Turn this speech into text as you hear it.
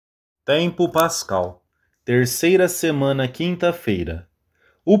Tempo Pascal, terceira semana, quinta-feira.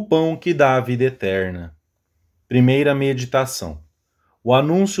 O pão que dá a vida eterna. Primeira meditação. O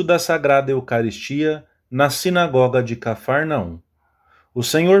anúncio da Sagrada Eucaristia na sinagoga de Cafarnaum. O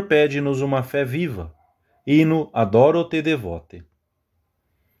Senhor pede-nos uma fé viva. Hino Adoro-te Devote.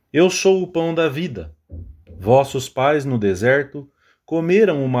 Eu sou o pão da vida. Vossos pais no deserto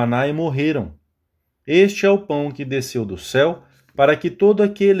comeram o maná e morreram. Este é o pão que desceu do céu, para que todo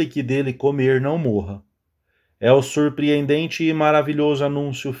aquele que dele comer não morra. É o surpreendente e maravilhoso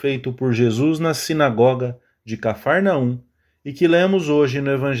anúncio feito por Jesus na sinagoga de Cafarnaum e que lemos hoje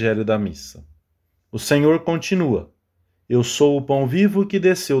no Evangelho da Missa. O Senhor continua: Eu sou o pão vivo que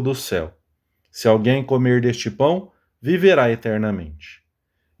desceu do céu. Se alguém comer deste pão, viverá eternamente.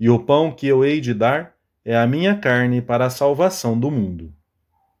 E o pão que eu hei de dar é a minha carne para a salvação do mundo.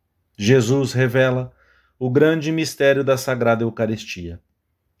 Jesus revela o grande mistério da Sagrada Eucaristia.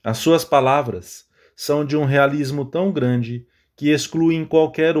 As suas palavras são de um realismo tão grande que excluem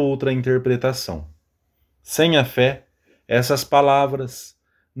qualquer outra interpretação. Sem a fé, essas palavras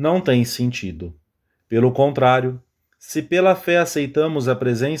não têm sentido. Pelo contrário, se pela fé aceitamos a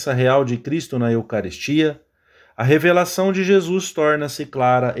presença real de Cristo na Eucaristia, a revelação de Jesus torna-se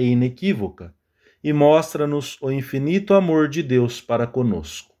clara e inequívoca e mostra-nos o infinito amor de Deus para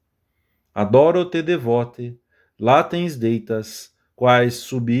conosco. Adoro-te devote, latens deitas, quais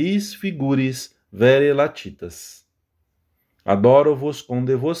subis figuris vere latitas. Adoro-vos com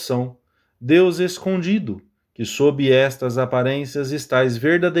devoção, Deus escondido, que sob estas aparências estais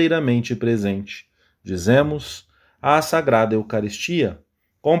verdadeiramente presente. Dizemos à Sagrada Eucaristia,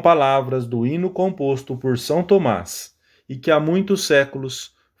 com palavras do hino composto por São Tomás, e que há muitos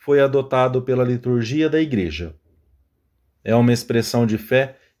séculos foi adotado pela liturgia da Igreja. É uma expressão de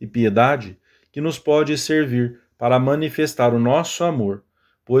fé e piedade que nos pode servir para manifestar o nosso amor,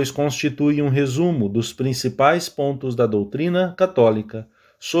 pois constitui um resumo dos principais pontos da doutrina católica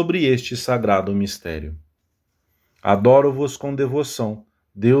sobre este sagrado mistério. Adoro-vos com devoção,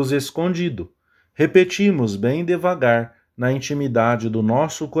 Deus escondido. Repetimos bem devagar na intimidade do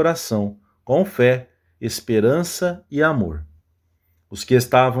nosso coração, com fé, esperança e amor. Os que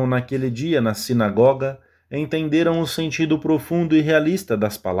estavam naquele dia na sinagoga entenderam o sentido profundo e realista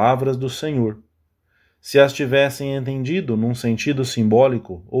das palavras do Senhor. Se as tivessem entendido num sentido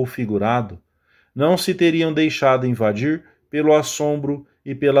simbólico ou figurado, não se teriam deixado invadir pelo assombro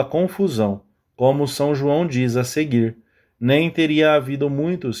e pela confusão, como São João diz a seguir, nem teria havido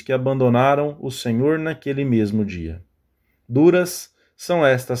muitos que abandonaram o Senhor naquele mesmo dia. Duras são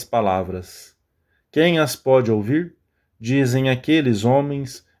estas palavras. Quem as pode ouvir? Dizem aqueles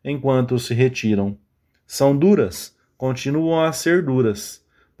homens enquanto se retiram. São duras, continuam a ser duras,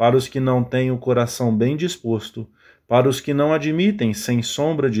 para os que não têm o coração bem disposto, para os que não admitem, sem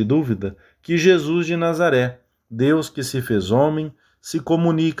sombra de dúvida, que Jesus de Nazaré, Deus que se fez homem, se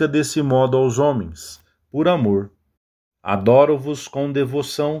comunica desse modo aos homens, por amor. Adoro-vos com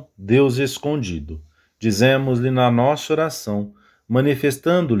devoção, Deus escondido. Dizemos-lhe na nossa oração,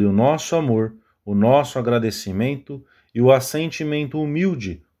 manifestando-lhe o nosso amor, o nosso agradecimento e o assentimento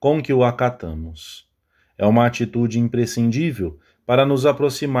humilde com que o acatamos. É uma atitude imprescindível para nos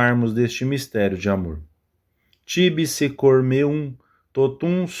aproximarmos deste mistério de amor. Tibi secor meum,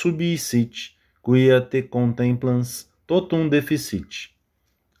 totum subicit, quia te contemplans, totum deficit.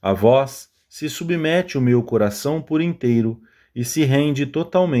 A vós se submete o meu coração por inteiro e se rende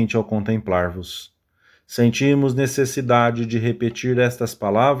totalmente ao contemplar-vos. Sentimos necessidade de repetir estas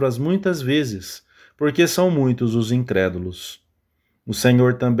palavras muitas vezes, porque são muitos os incrédulos. O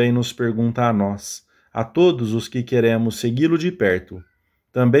Senhor também nos pergunta a nós, a todos os que queremos segui-lo de perto: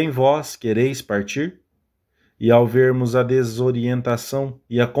 também vós quereis partir? E ao vermos a desorientação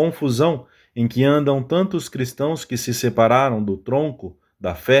e a confusão em que andam tantos cristãos que se separaram do tronco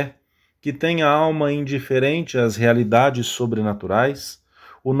da fé, que têm a alma indiferente às realidades sobrenaturais,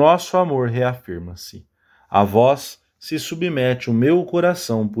 o nosso amor reafirma-se. A vós se submete o meu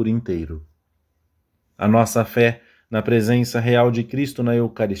coração por inteiro. A nossa fé na presença real de Cristo na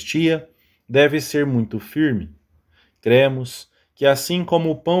Eucaristia deve ser muito firme. Cremos que assim como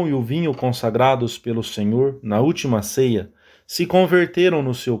o pão e o vinho consagrados pelo Senhor na última ceia se converteram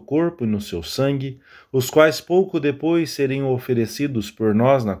no seu corpo e no seu sangue, os quais pouco depois seriam oferecidos por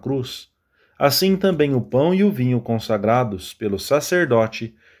nós na cruz, assim também o pão e o vinho consagrados pelo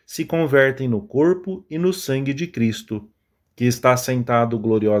sacerdote se convertem no corpo e no sangue de Cristo, que está sentado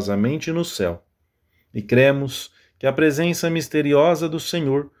gloriosamente no céu. E cremos que a presença misteriosa do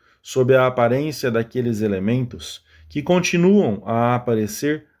Senhor, sob a aparência daqueles elementos, que continuam a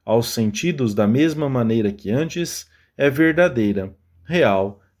aparecer aos sentidos da mesma maneira que antes, é verdadeira,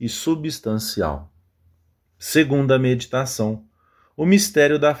 real e substancial. Segunda meditação: o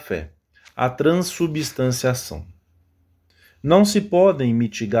mistério da fé, a transubstanciação. Não se podem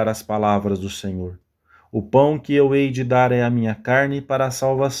mitigar as palavras do Senhor. O pão que eu hei de dar é a minha carne para a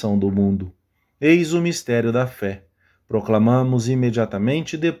salvação do mundo. Eis o mistério da fé. Proclamamos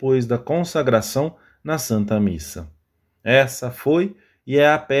imediatamente depois da consagração na Santa Missa. Essa foi e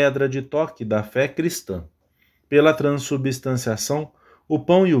é a pedra de toque da fé cristã. Pela transubstanciação, o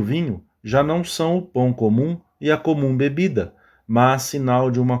pão e o vinho já não são o pão comum e a comum bebida, mas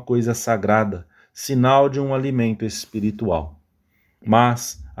sinal de uma coisa sagrada, sinal de um alimento espiritual.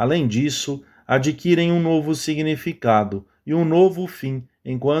 Mas, além disso, adquirem um novo significado e um novo fim,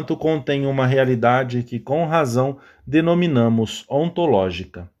 enquanto contêm uma realidade que, com razão, denominamos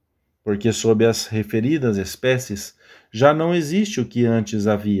ontológica. Porque sob as referidas espécies já não existe o que antes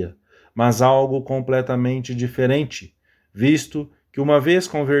havia, mas algo completamente diferente, visto que, uma vez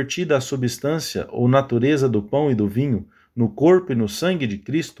convertida a substância ou natureza do pão e do vinho no corpo e no sangue de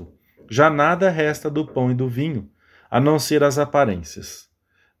Cristo, já nada resta do pão e do vinho, a não ser as aparências.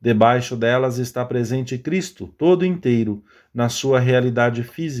 Debaixo delas está presente Cristo todo inteiro, na sua realidade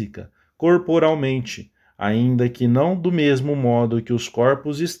física, corporalmente, ainda que não do mesmo modo que os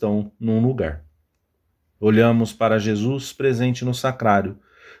corpos estão num lugar. Olhamos para Jesus presente no sacrário,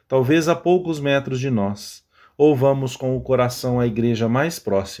 talvez a poucos metros de nós, ou vamos com o coração à igreja mais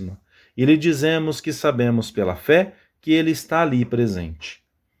próxima, e lhe dizemos que sabemos pela fé que ele está ali presente.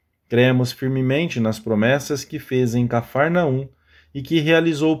 Cremos firmemente nas promessas que fez em Cafarnaum e que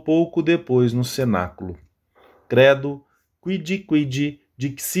realizou pouco depois no cenáculo. Credo, quid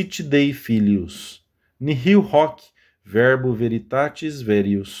dixit Dei filius, nihil hoc verbo veritatis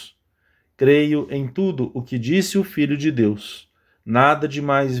verius. Creio em tudo o que disse o Filho de Deus, nada de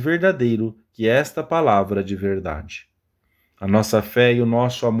mais verdadeiro que esta palavra de verdade. A nossa fé e o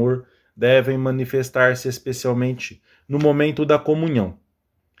nosso amor devem manifestar-se especialmente no momento da comunhão.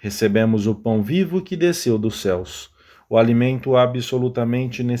 Recebemos o pão vivo que desceu dos céus, o alimento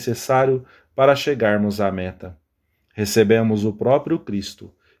absolutamente necessário para chegarmos à meta. Recebemos o próprio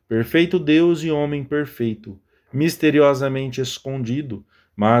Cristo, perfeito Deus e homem perfeito, misteriosamente escondido,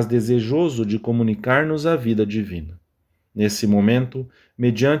 mas desejoso de comunicar-nos a vida divina. Nesse momento,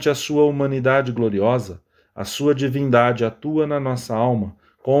 mediante a sua humanidade gloriosa, a sua divindade atua na nossa alma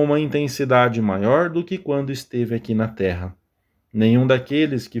com uma intensidade maior do que quando esteve aqui na terra. Nenhum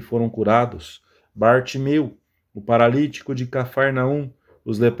daqueles que foram curados, Bartimeu, o paralítico de Cafarnaum,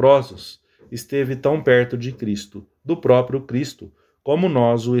 os leprosos, esteve tão perto de Cristo, do próprio Cristo, como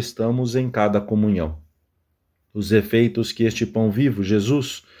nós o estamos em cada comunhão. Os efeitos que este pão vivo,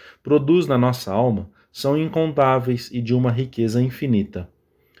 Jesus, produz na nossa alma são incontáveis e de uma riqueza infinita.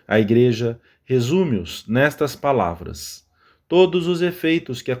 A Igreja resume-os nestas palavras: todos os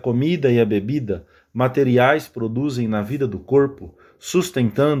efeitos que a comida e a bebida materiais produzem na vida do corpo,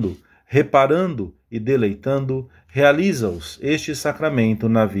 sustentando, reparando e deleitando, realiza-os este sacramento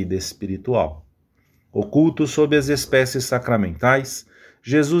na vida espiritual. Oculto sob as espécies sacramentais,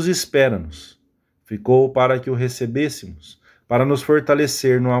 Jesus espera-nos. Ficou para que o recebêssemos, para nos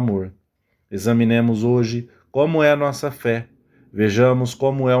fortalecer no amor. Examinemos hoje como é a nossa fé, vejamos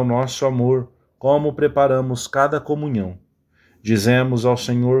como é o nosso amor, como preparamos cada comunhão. Dizemos ao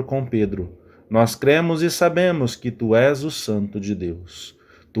Senhor com Pedro: nós cremos e sabemos que Tu és o Santo de Deus.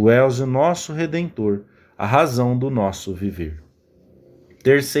 Tu és o nosso Redentor, a razão do nosso viver.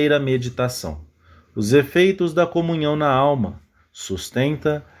 Terceira meditação: os efeitos da comunhão na alma.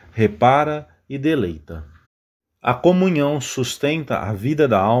 Sustenta, repara e deleita. A comunhão sustenta a vida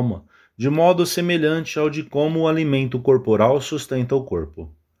da alma de modo semelhante ao de como o alimento corporal sustenta o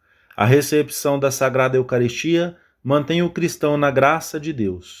corpo. A recepção da Sagrada Eucaristia mantém o cristão na graça de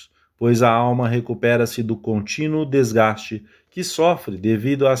Deus, pois a alma recupera-se do contínuo desgaste que sofre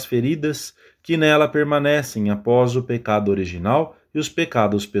devido às feridas que nela permanecem após o pecado original e os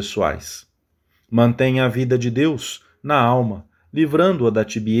pecados pessoais. Mantém a vida de Deus na alma, livrando-a da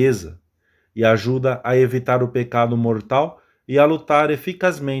tibieza, e ajuda a evitar o pecado mortal e a lutar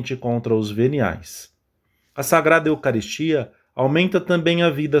eficazmente contra os veniais. A Sagrada Eucaristia aumenta também a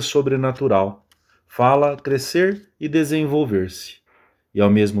vida sobrenatural, fala crescer e desenvolver-se, e ao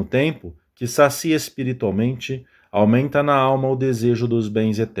mesmo tempo que sacia espiritualmente, aumenta na alma o desejo dos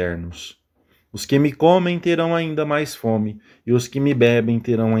bens eternos. Os que me comem terão ainda mais fome, e os que me bebem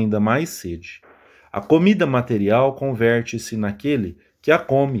terão ainda mais sede. A comida material converte-se naquele que a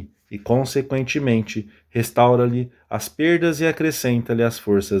come e, consequentemente, restaura-lhe as perdas e acrescenta-lhe as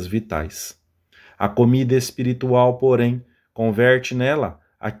forças vitais. A comida espiritual, porém, converte nela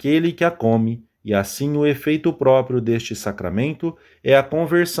aquele que a come e assim o efeito próprio deste sacramento é a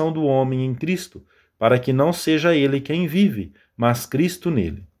conversão do homem em Cristo, para que não seja ele quem vive, mas Cristo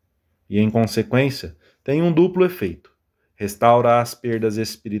nele. E, em consequência, tem um duplo efeito: restaura as perdas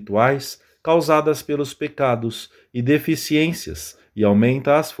espirituais causadas pelos pecados e deficiências e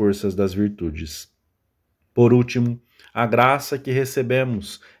aumenta as forças das virtudes. Por último, a graça que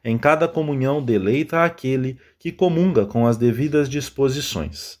recebemos em cada comunhão deleita aquele que comunga com as devidas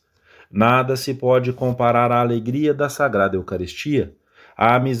disposições. Nada se pode comparar à alegria da Sagrada Eucaristia,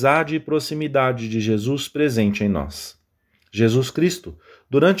 à amizade e proximidade de Jesus presente em nós. Jesus Cristo,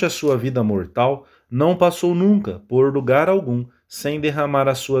 durante a sua vida mortal, não passou nunca, por lugar algum, sem derramar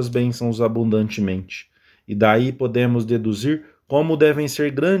as suas bênçãos abundantemente. E daí podemos deduzir como devem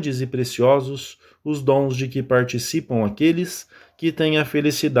ser grandes e preciosos os dons de que participam aqueles que têm a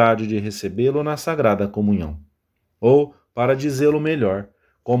felicidade de recebê-lo na Sagrada Comunhão. Ou, para dizê-lo melhor,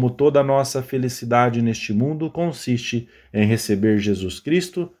 como toda a nossa felicidade neste mundo consiste em receber Jesus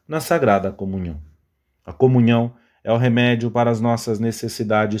Cristo na Sagrada Comunhão. A comunhão é o remédio para as nossas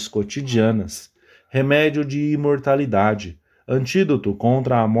necessidades cotidianas, remédio de imortalidade, antídoto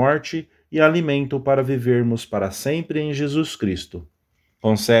contra a morte e alimento para vivermos para sempre em Jesus Cristo.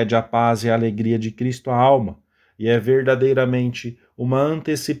 Concede a paz e a alegria de Cristo à alma, e é verdadeiramente uma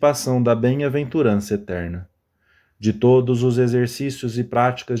antecipação da bem-aventurança eterna. De todos os exercícios e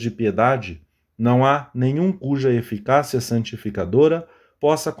práticas de piedade, não há nenhum cuja eficácia santificadora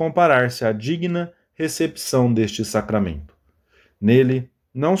possa comparar-se à digna recepção deste sacramento. Nele,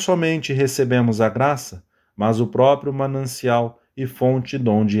 não somente recebemos a graça, mas o próprio manancial e fonte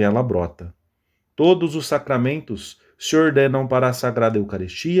donde ela brota. Todos os sacramentos se ordenam para a Sagrada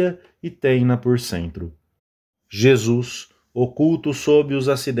Eucaristia e têm-na por centro. Jesus, oculto sob os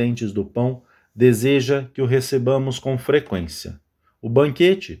acidentes do pão, deseja que o recebamos com frequência. O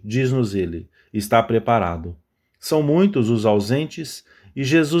banquete, diz-nos ele, está preparado. São muitos os ausentes e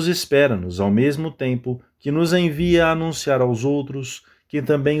Jesus espera-nos ao mesmo tempo que nos envia a anunciar aos outros que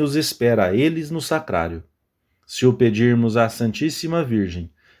também os espera a eles no sacrário. Se o pedirmos à Santíssima Virgem,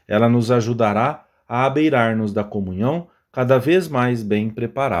 ela nos ajudará a abeirar-nos da comunhão cada vez mais bem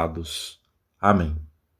preparados. Amém.